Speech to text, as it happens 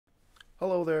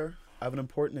Hello there. I have an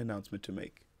important announcement to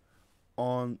make.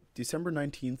 On December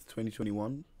 19th,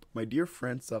 2021, my dear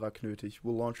friend Sarah Knötig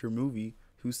will launch her movie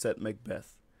Who Said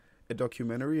Macbeth, a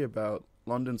documentary about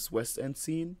London's West End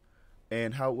scene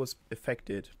and how it was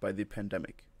affected by the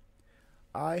pandemic.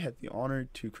 I had the honor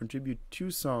to contribute two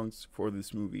songs for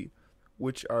this movie,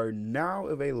 which are now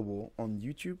available on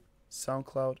YouTube,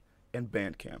 Soundcloud, and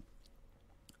Bandcamp.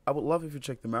 I would love if you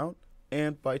check them out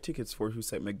and buy tickets for Who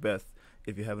Said Macbeth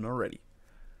if you haven't already.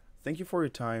 Thank you for your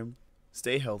time,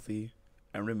 stay healthy,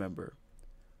 and remember,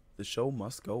 the show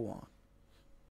must go on.